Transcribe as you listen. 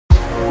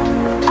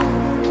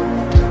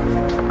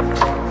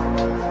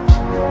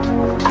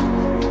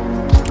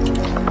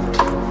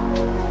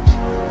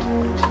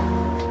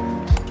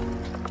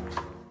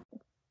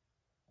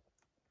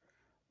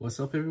What's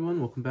up, everyone?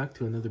 Welcome back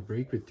to another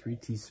break with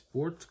 3T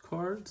Sports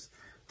Cards.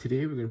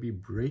 Today we're going to be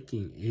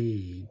breaking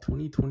a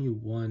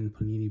 2021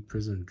 Panini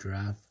Prizm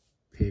Draft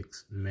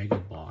Picks Mega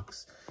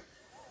Box.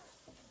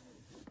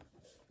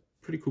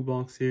 Pretty cool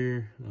box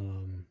here.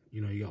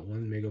 You got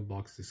one Mega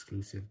Box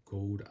exclusive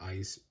Gold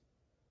Ice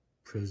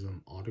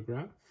Prizm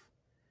autograph.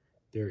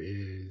 There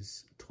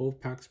is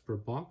 12 packs per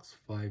box,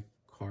 5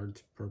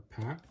 cards per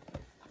pack,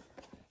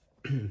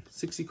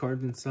 60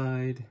 cards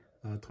inside,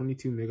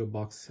 22 Mega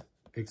Box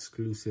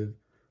exclusive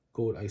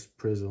Gold Ice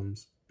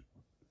Prizms,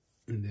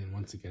 and then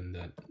once again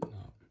that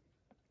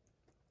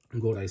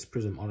Gold Ice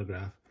Prizm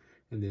autograph,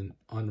 and then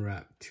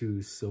unwrapped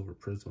 2 silver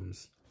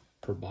Prizms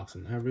per box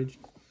on average.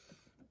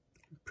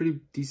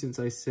 Pretty decent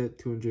size set,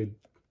 200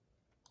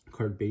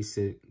 card base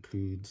set,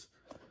 includes,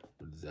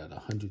 what is that,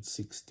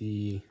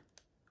 160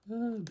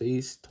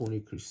 base, 20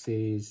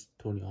 Crusades,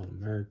 20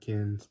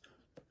 All-Americans.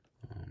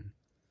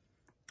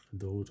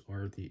 Those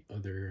are the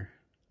other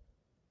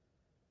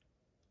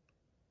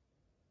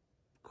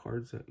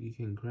cards that you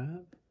can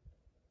grab.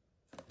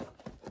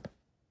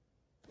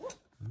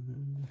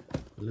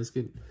 Let's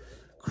get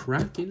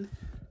cracking.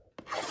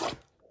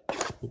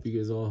 Hope you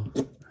guys all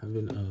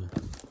having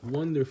a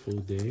wonderful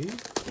day.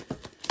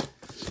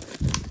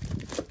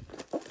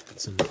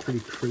 Some pretty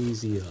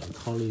crazy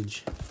college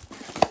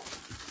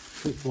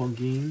football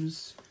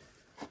games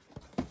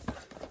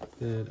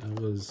that I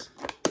was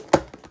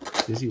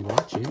busy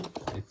watching.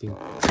 I think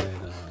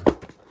that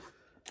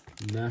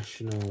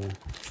national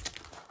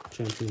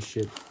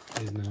championship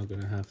is now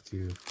gonna have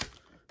to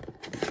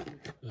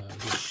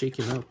get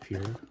shaken up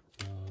here,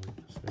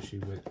 especially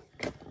with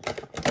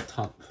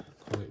top,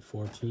 call it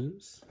 4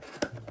 teams.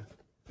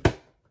 Kind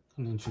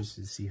of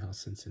interested to see how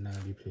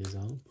Cincinnati plays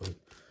out, but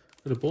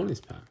with a bonus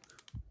pack.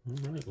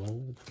 All right, well,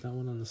 we'll put that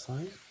one on the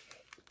side,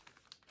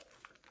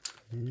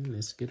 and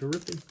let's get a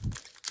ripping.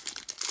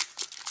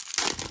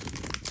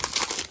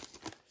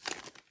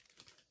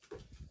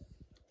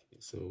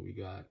 So we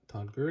got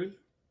Todd Gurley,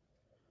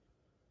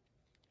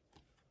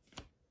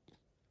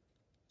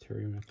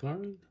 Terry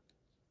McLaurin,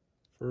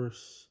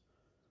 first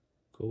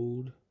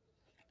gold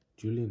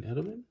Julian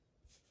Edelman.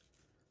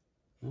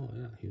 Oh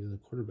yeah, he was a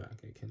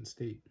quarterback at Kent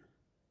State.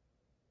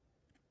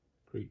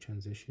 Great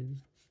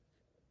transition.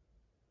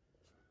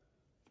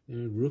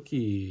 And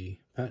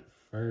rookie Pat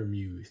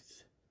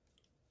Freiermuth,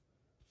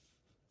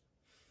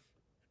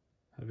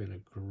 having a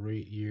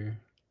great year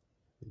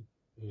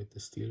with the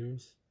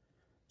Steelers.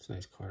 It's a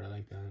nice card, I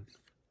like that.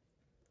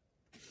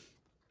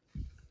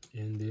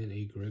 And then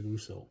a Greg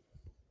Rousseau.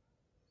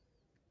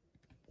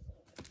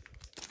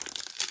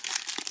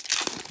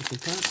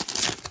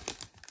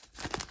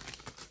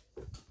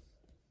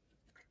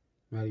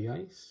 Matty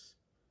Ice,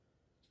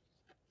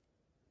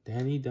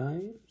 Danny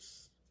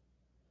Dimes,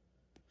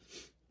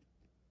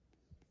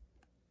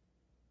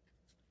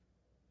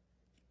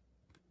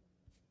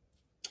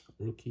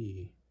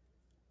 rookie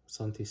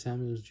Asante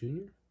Samuels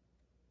Jr.,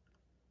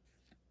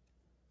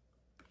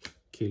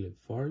 Caleb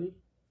Farley,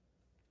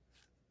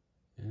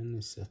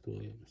 and Seth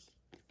Williams.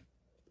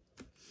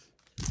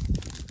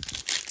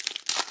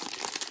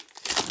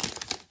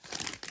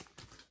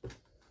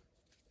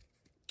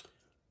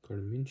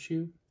 Gardner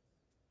Minshew,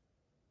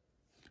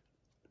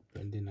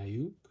 Brendan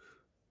Ayuk,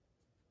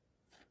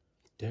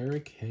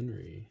 Derrick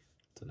Henry.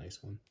 It's a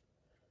nice one.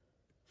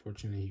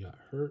 Fortunately, he got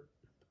hurt.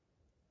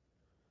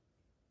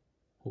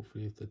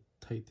 Hopefully, if the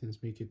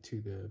Titans make it to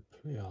the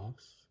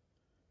playoffs,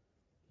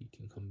 he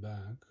can come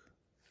back.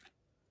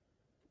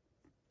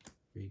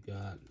 We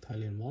got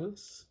Tylan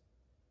Wallace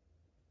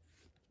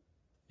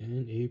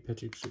and a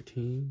Patrick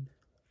Surtain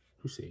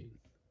Crusade.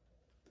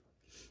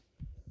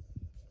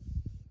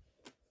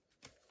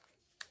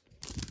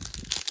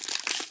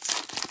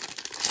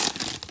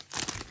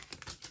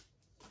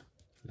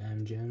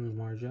 Lamb Jam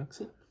Lamar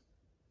Jackson,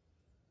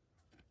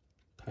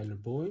 Tyler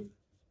Boyd,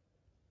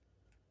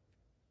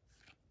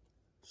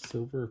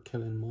 silver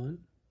Kellen Mond,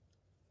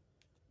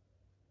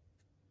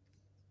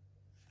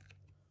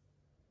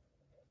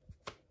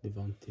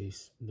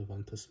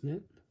 Devonta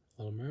Smith,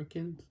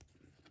 All-Americans,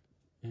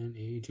 and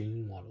a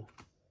Jalen Waddle.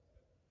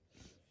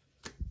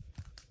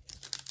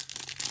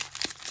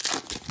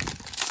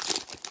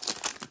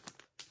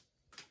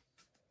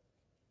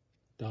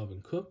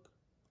 Dalvin Cook,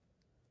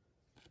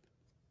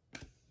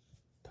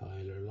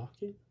 Tyler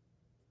Lockett,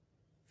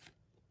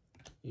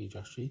 a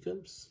Josh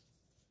Jacobs,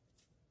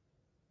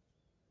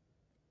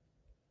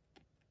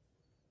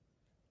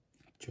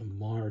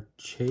 Jamar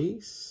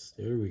Chase.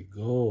 There we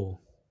go.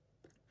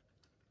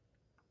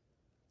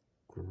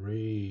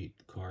 Great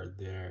card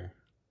there.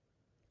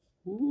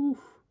 Woo.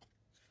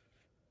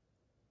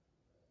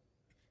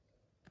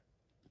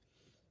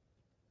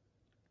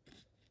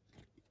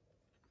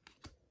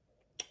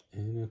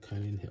 And a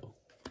Kylan Hill.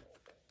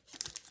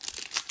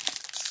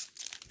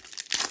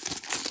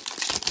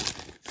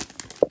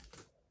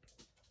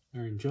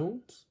 Aaron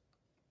Jones,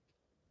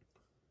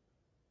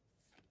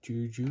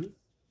 Juju,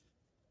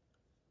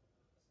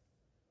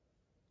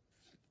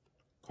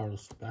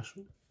 Carlos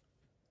Sebastian,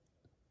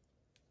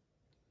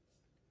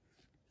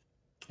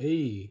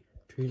 Hey,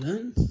 Trey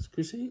Lance,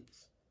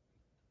 Crusades.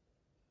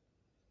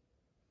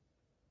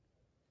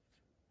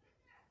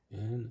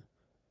 And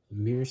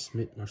Amir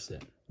Smith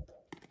Marset.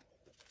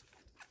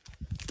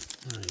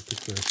 Alright, good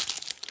first.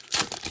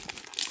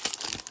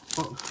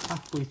 Oh,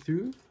 halfway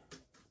through.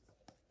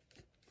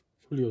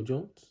 Julio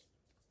Jones.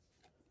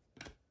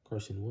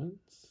 Carson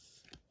Wentz.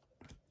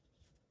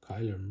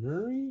 Kyler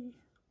Murray.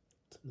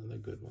 That's another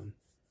good one.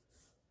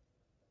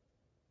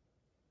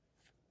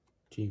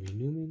 Jamie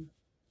Newman.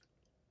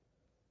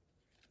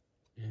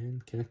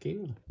 And Kenneth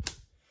Gainwell.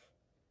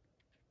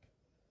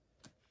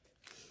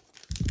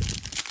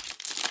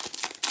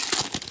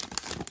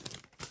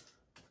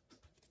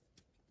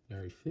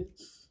 Larry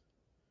Fitz.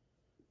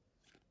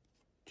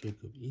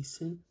 Jacob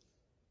Eason.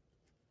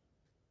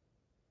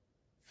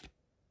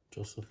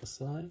 Joseph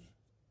Asai.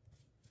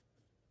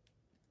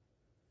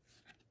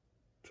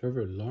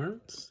 Trevor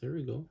Lawrence. There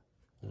we go.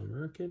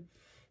 All-American.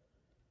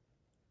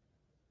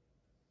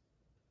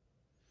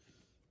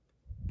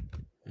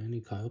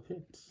 And Kyle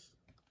Pitts.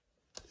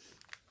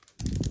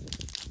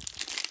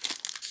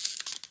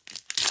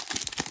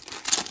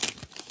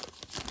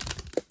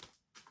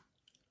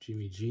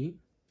 Jimmy G.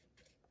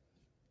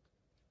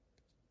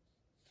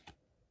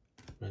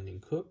 Brandon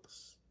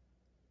Cooks.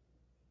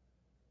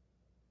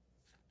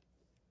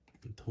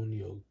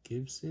 Antonio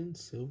Gibson,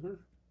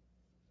 silver.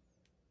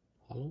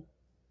 Hollow.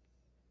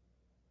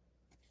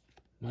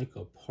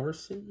 Micah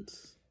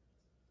Parsons.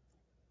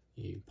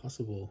 A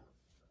possible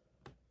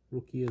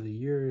rookie of the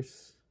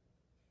years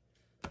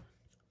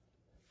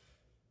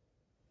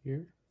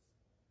here.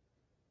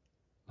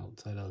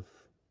 Outside of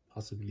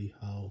possibly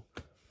how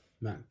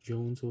Mac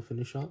Jones will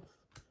finish off.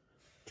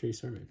 Trey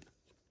Sermon.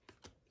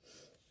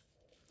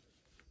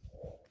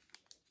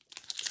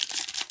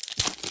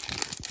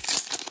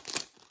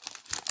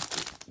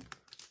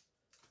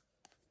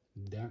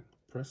 Dak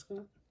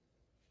Prescott.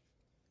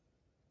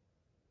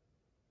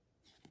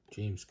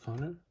 James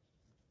Conner.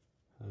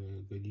 Having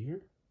a good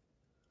year.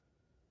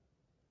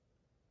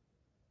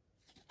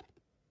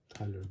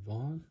 Tyler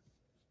Vaughn.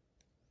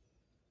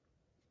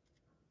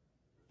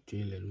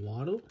 Jalen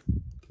Waddle.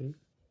 Okay.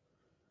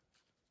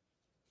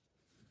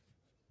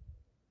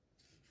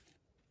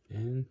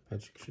 And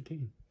Patrick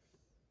Surtain.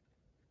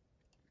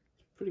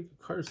 Pretty good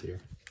cards here.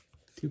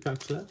 2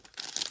 packs left.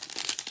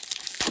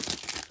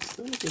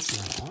 Still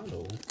gets my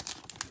auto.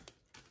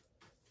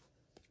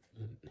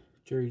 And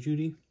Jerry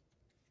Jeudy.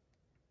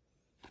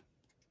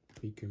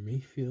 Baker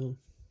Mayfield.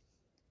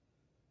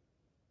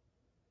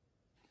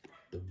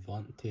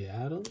 Devontae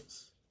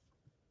Adams.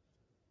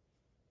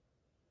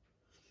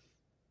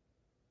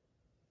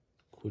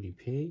 Kwity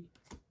Paye.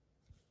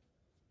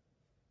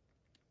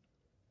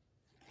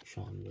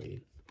 Sean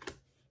Wade.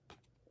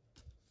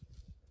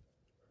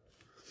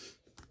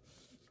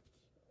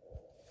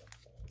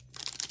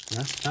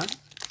 Last time.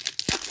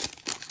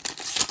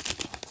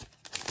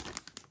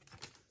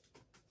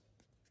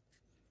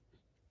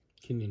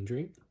 Kenyon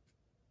Drake.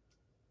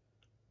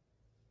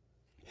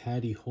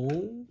 Patty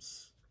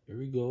Holmes. Here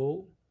we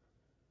go.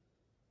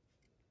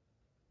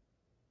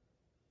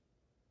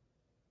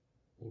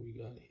 What we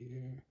got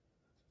here?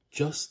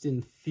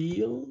 Justin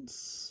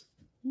Fields.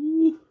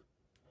 Woo.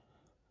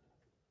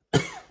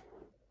 Yeah.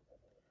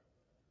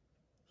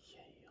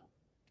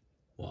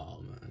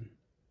 Wow, man.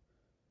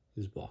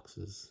 His box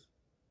is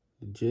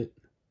legit.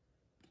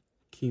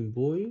 Keem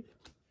Boyd.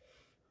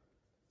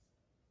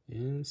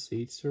 And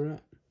Sage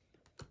Surratt.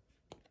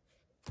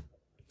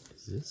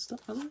 Is this the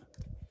other?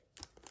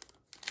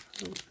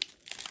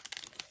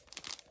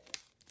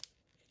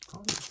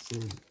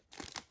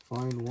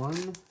 Find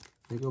one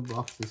Mega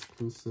Box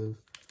exclusive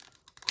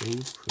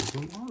gold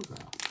Prizm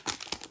autograph.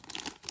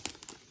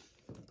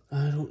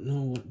 I don't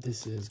know what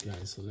this is,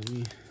 guys, so let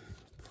me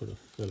put a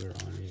filler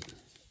on it.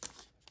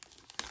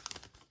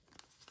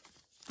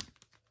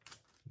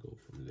 Go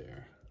from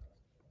there.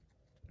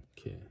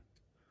 Okay.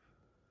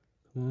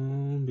 Come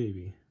on,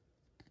 baby.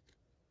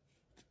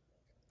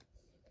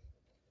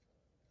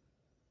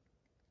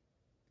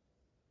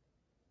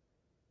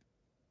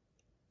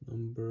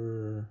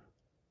 Number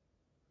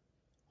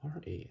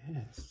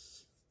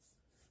RAS.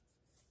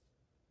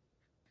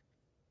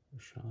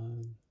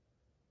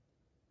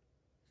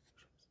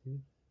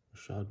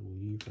 Rashad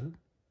Weaver.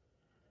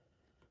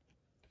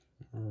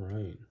 All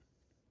right.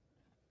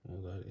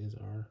 Well, that is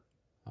our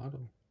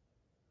auto.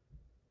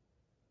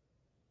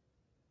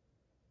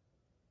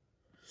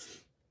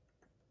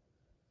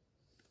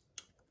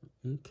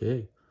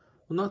 Okay.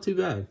 Well, not too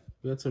bad.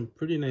 We got some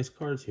pretty nice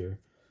cards here.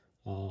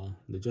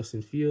 The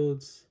Justin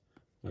Fields,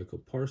 Michael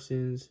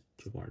Parsons,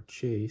 Jamar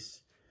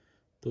Chase.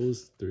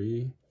 Those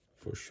 3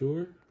 for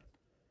sure.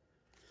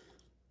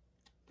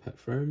 Pat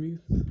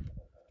Freiermuth.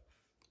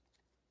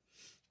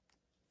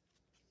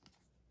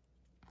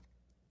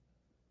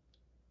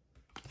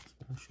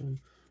 Smash them.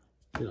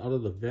 Then out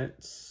of the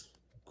vets,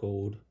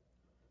 gold.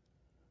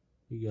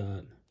 We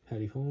got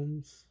Patty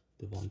Holmes,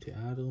 Devontae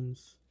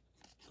Adams,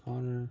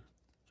 Connor,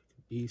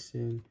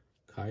 Eason,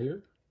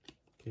 Kyler.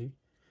 Okay.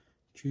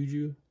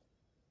 Juju,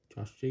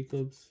 Josh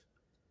Jacobs,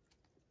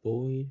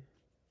 Boyd,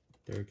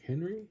 Derrick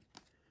Henry,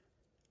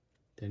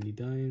 Danny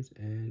Dimes,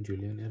 and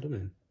Julian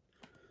Edelman.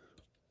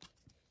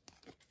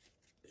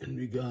 And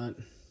we got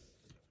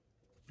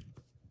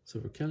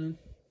Silver Kellen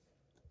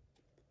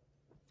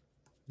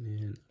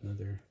and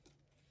another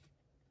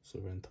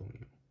Silver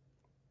Antonio.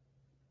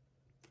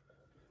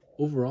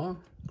 Overall,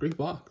 great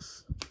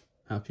box.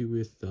 Happy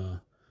with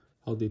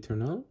how they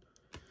turn out.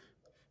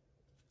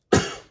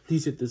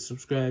 Please hit the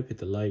subscribe, hit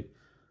the like.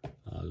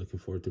 Looking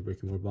forward to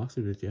breaking more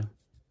boxes with you.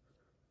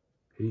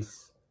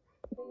 Peace.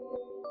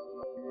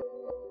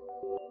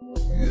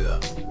 Yeah.